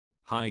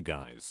Hi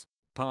guys.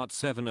 Part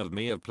 7 of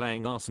me of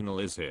playing Arsenal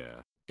is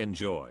here.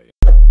 Enjoy.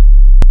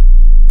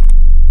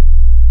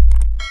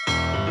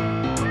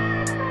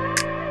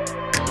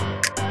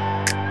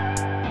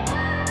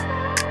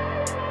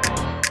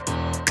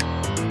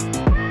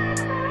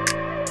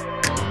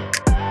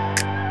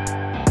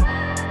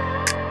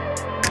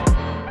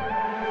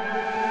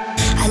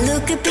 I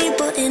look at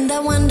people and I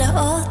wonder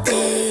all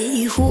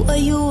day, who are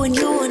you and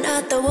you are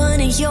not the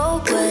one in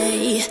your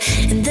way.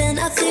 And then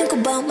I think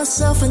about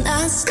myself and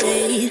I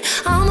state,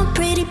 I'm a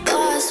pretty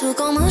boss,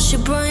 look on my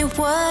shit bright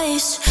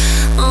waist.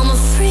 I'm a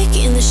freak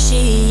in the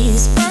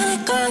sheets, but I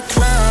got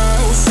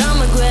class.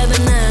 I'ma grab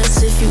an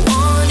ass if you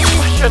want it.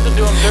 Why you have to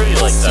do him dirty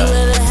like Best that? you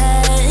ever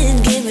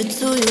had, give it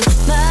to you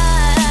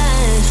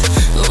fast.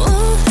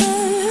 Ooh.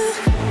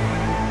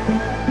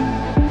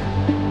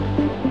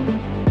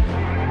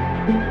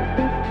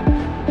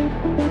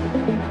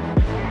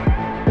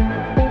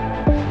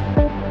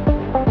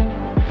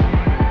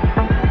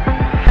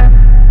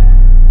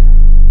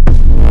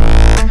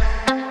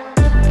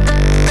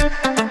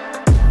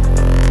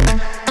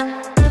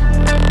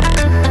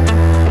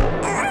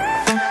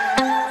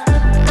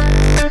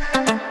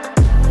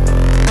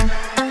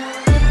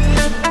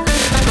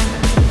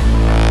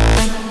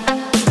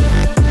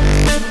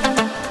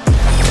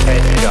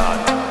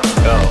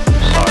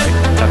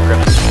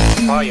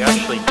 Wow, you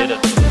actually did it.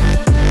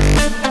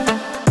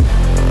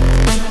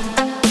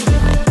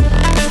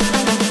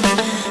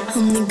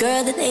 I'm the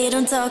girl that they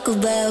don't talk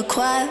about,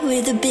 quiet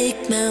with a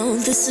big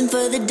mouth. Listen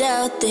for the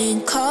doubt,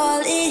 then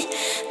call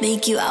it.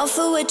 Make you out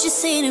for what you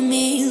say to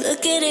me.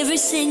 Look at every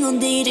single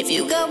date. If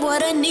you got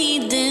what I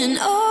need, then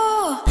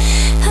oh,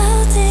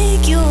 I'll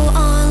take you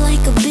on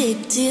like a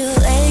big deal.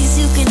 Legs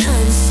you can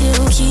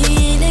unseal,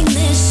 key in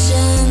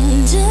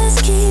ignition.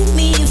 Just keep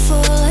me full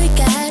like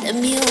I had a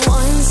meal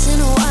once in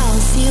a while.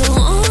 Feel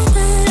all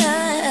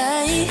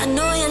that I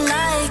know you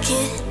like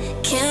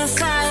it, can't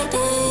fight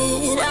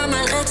it.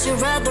 I'ma let you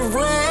ride the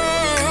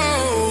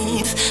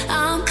wave.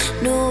 I'm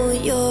New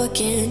York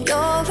and you're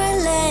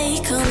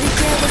LA. Come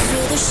together,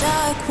 feel the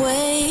shock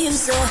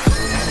waves.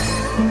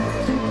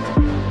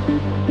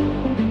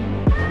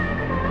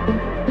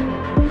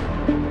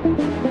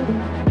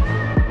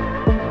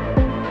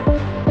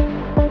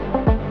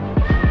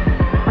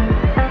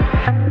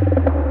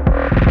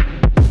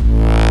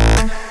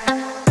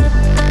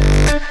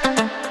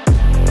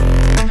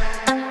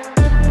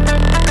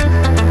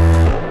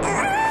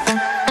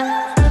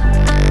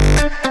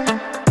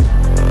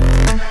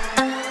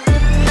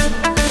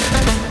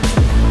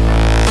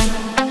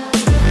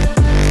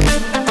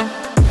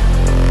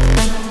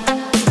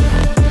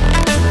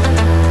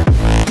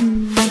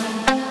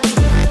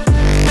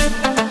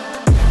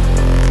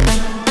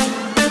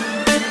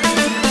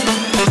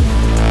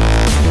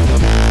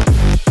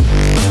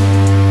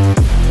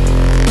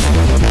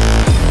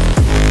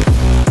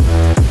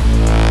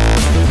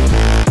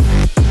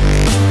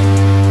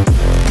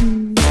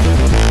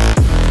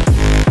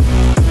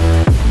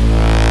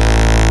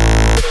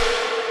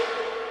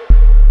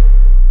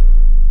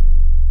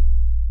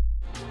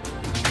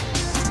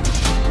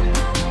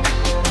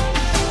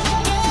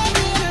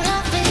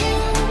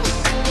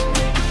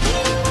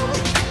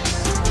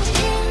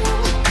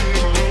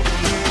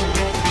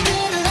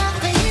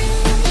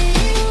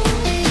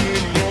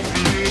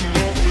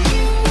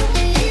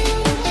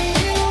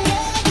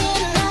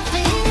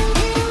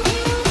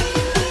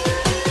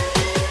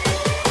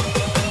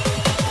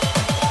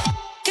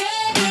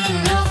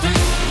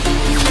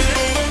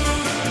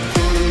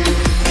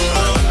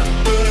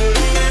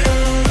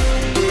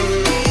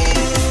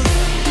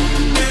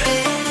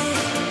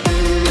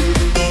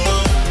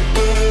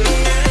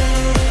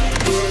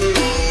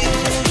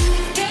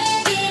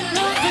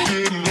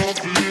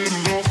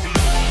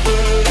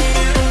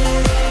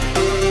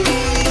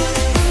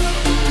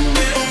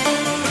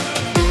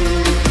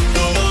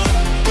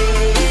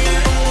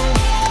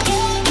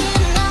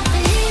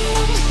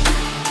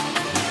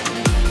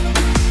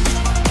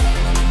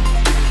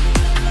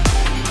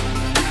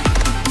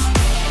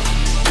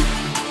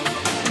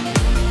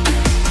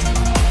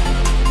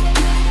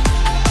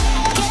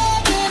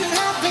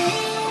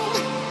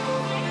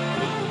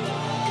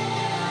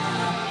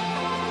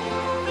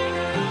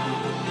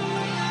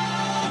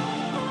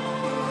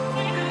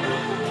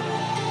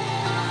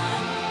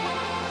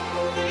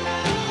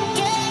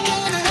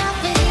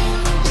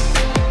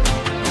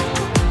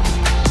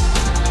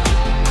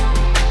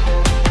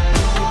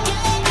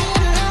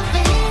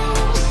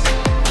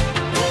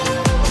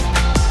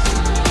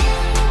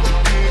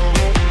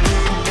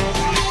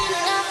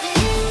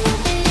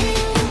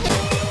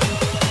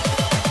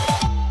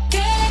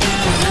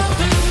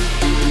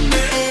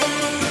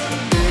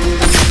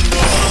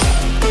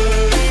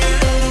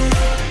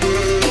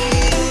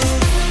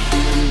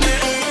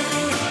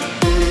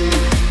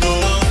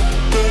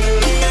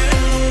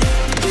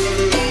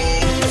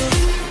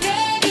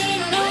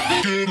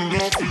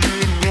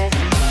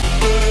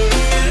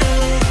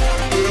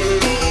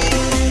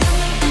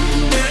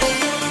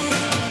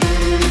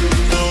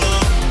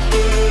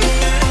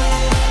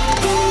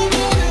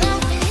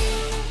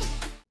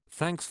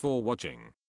 for watching.